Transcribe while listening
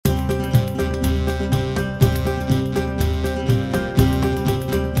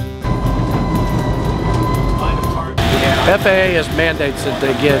FAA has mandates that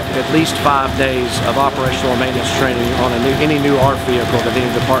they get at least 5 days of operational and maintenance training on any new ARFF vehicle that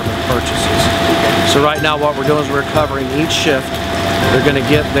any department purchases. So right now what we're doing is we're covering each shift. They're going to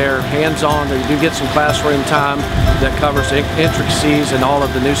get their hands-on. They do get some classroom time that covers intricacies and all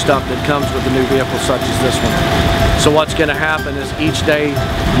of the new stuff that comes with the new vehicle, such as this one. So what's going to happen is each day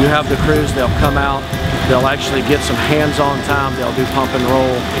you have the crews, they'll come out, they'll actually get some hands-on time, they'll do pump and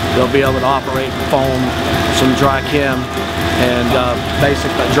roll, they'll be able to operate foam, some dry chem, and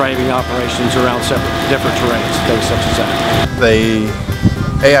basically driving operations around different terrains, things such as that. The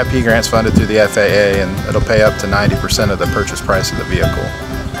AIP grant's funded through the FAA, and it'll pay up to 90% of the purchase price of the vehicle.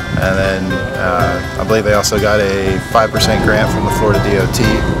 And then I believe they also got a 5% grant from the Florida DOT,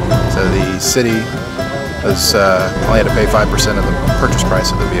 so the city was only had to pay 5% of the purchase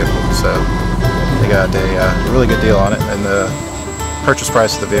price of the vehicle. So they got a really good deal on it, and the purchase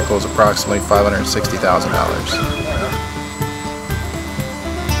price of the vehicle is approximately $560,000.